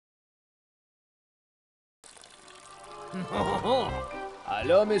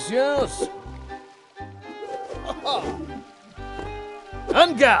Hello, messieurs.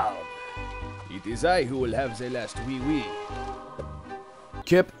 En garde. It is I who will have the last wee-wee.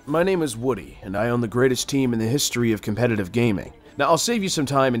 Kip, my name is Woody, and I own the greatest team in the history of competitive gaming. Now, I'll save you some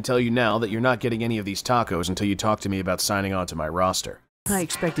time and tell you now that you're not getting any of these tacos until you talk to me about signing on to my roster. I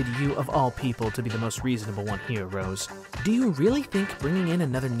expected you, of all people, to be the most reasonable one here, Rose. Do you really think bringing in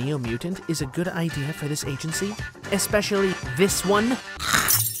another Neo-Mutant is a good idea for this agency? Especially this one?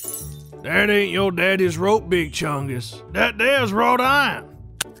 That ain't your daddy's rope, Big Chungus. That there's wrought iron.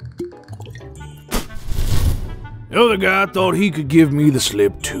 The other guy thought he could give me the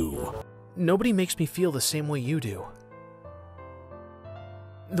slip, too. Nobody makes me feel the same way you do.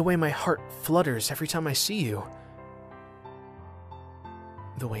 The way my heart flutters every time I see you.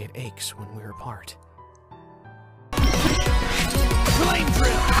 The way it aches when we're apart. Flame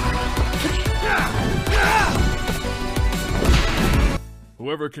drill!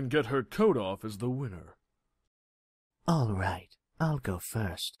 Whoever can get her coat off is the winner. All right, I'll go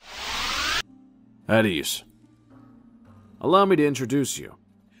first. At ease. Allow me to introduce you.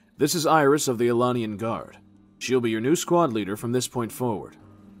 This is Iris of the Elanian Guard. She'll be your new squad leader from this point forward.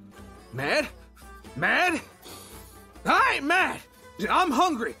 Mad? Mad? I ain't mad! I'm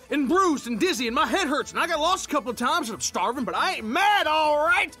hungry, and bruised, and dizzy, and my head hurts, and I got lost a couple of times, and I'm starving, but I ain't mad, all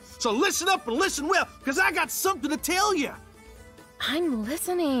right? So listen up and listen well, because I got something to tell you. I'm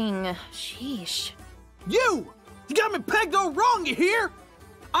listening. Sheesh. You got me pegged all wrong, you hear?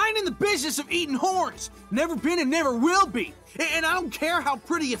 I ain't in the business of eating horns. Never been and never will be. And I don't care how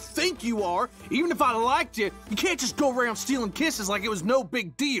pretty you think you are. Even if I liked you, you can't just go around stealing kisses like it was no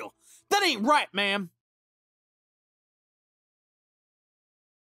big deal. That ain't right, ma'am.